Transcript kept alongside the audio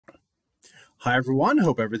Hi, everyone.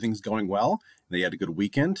 Hope everything's going well, that you had a good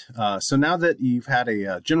weekend. So now that you've had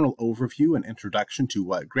a general overview and introduction to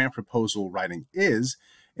what grant proposal writing is,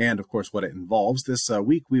 and of course what it involves, this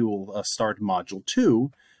week we will start Module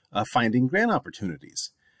 2, Finding Grant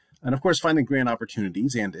Opportunities. And of course, finding grant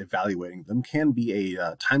opportunities and evaluating them can be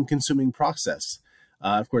a time-consuming process.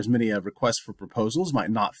 Of course, many requests for proposals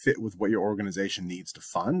might not fit with what your organization needs to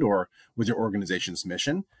fund or with your organization's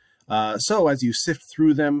mission. So as you sift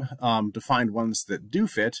through them to find ones that do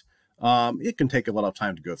fit, it can take a lot of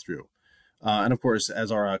time to go through. And of course, as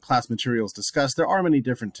our class materials discuss, there are many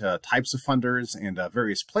different types of funders and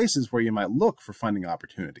various places where you might look for funding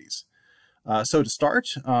opportunities. So to start,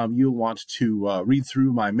 you'll want to read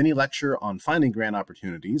through my mini lecture on finding grant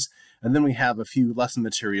opportunities, and then we have a few lesson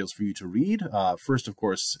materials for you to read. First, of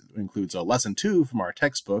course, includes lesson 2 from our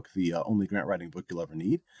textbook, the only grant writing book you'll ever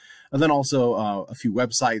need, and then also a few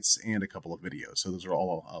websites and a couple of videos. So those are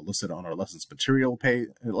all listed on our lesson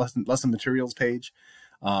materials page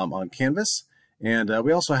on Canvas. And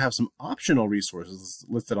we also have some optional resources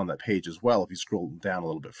listed on that page as well if you scroll down a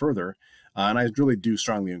little bit further. And I really do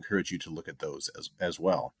strongly encourage you to look at those as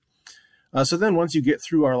well. So then once you get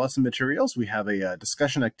through our lesson materials, we have a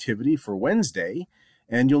discussion activity for Wednesday,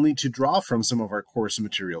 and you'll need to draw from some of our course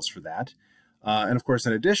materials for that. And of course,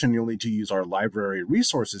 in addition, you'll need to use our library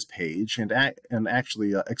resources page and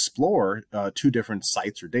actually explore 2 different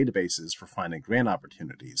sites or databases for finding grant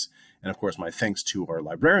opportunities. And of course, my thanks to our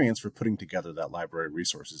librarians for putting together that library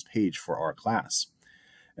resources page for our class.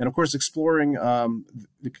 And of course, exploring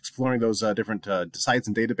those different sites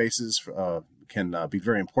and databases can be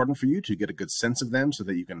very important for you to get a good sense of them so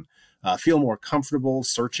that you can feel more comfortable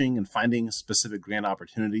searching and finding specific grant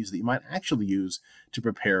opportunities that you might actually use to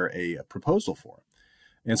prepare a proposal for.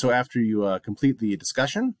 And so after you complete the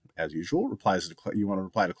discussion, as usual, you want to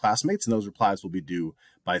reply to classmates, and those replies will be due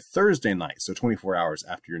by Thursday night, so 24 hours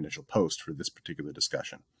after your initial post for this particular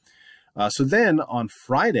discussion. So then on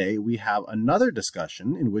Friday, we have another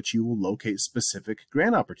discussion in which you will locate specific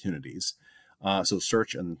grant opportunities. So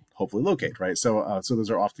search and hopefully locate, right? So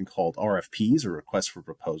those are often called RFPs or requests for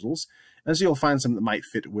proposals. And so you'll find some that might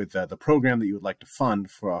fit with the program that you would like to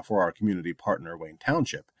fund for our community partner, Wayne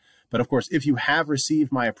Township. But of course, if you have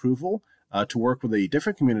received my approval to work with a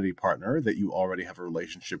different community partner that you already have a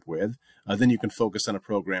relationship with, then you can focus on a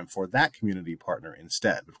program for that community partner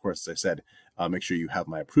instead. Of course, as I said, make sure you have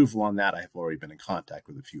my approval on that. I have already been in contact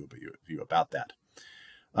with a few of you about that.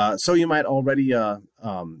 So you might already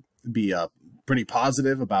be pretty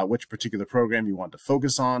positive about which particular program you want to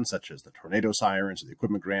focus on, such as the tornado sirens, or the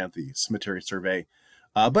equipment grant, the cemetery survey.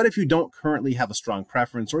 But if you don't currently have a strong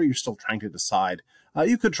preference or you're still trying to decide,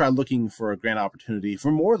 you could try looking for a grant opportunity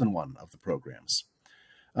for more than one of the programs.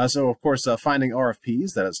 So of course, finding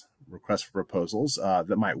RFPs, that is requests for proposals,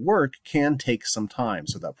 that might work can take some time.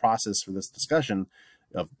 So that process for this discussion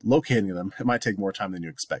of locating them, it might take more time than you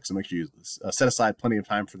expect. So make sure you set aside plenty of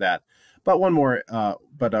time for that. But one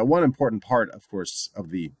important part, of course,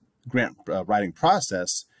 of the grant writing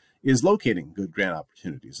process is locating good grant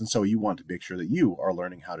opportunities. And so you want to make sure that you are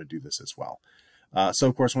learning how to do this as well. So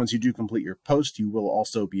of course, once you do complete your post, you will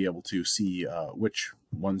also be able to see which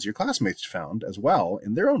ones your classmates found as well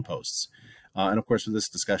in their own posts. And of course, for this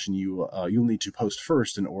discussion, you'll need to post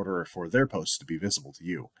first in order for their posts to be visible to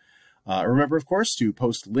you. Remember, of course, to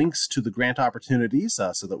post links to the grant opportunities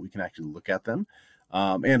so that we can actually look at them.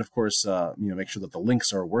 And of course, make sure that the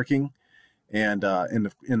links are working. And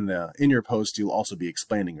in your post, you'll also be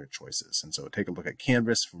explaining your choices. And so take a look at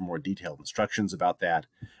Canvas for more detailed instructions about that.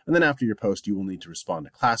 And then after your post, you will need to respond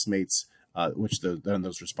to classmates, then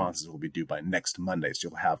those responses will be due by next Monday. So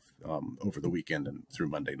you'll have over the weekend and through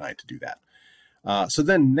Monday night to do that. So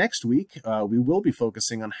then next week, we will be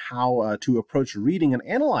focusing on how to approach reading and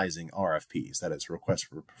analyzing RFPs, that is requests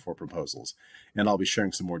for proposals. And I'll be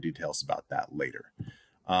sharing some more details about that later.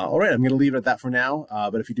 All right, I'm going to leave it at that for now.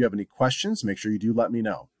 But if you do have any questions, make sure you do let me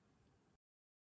know.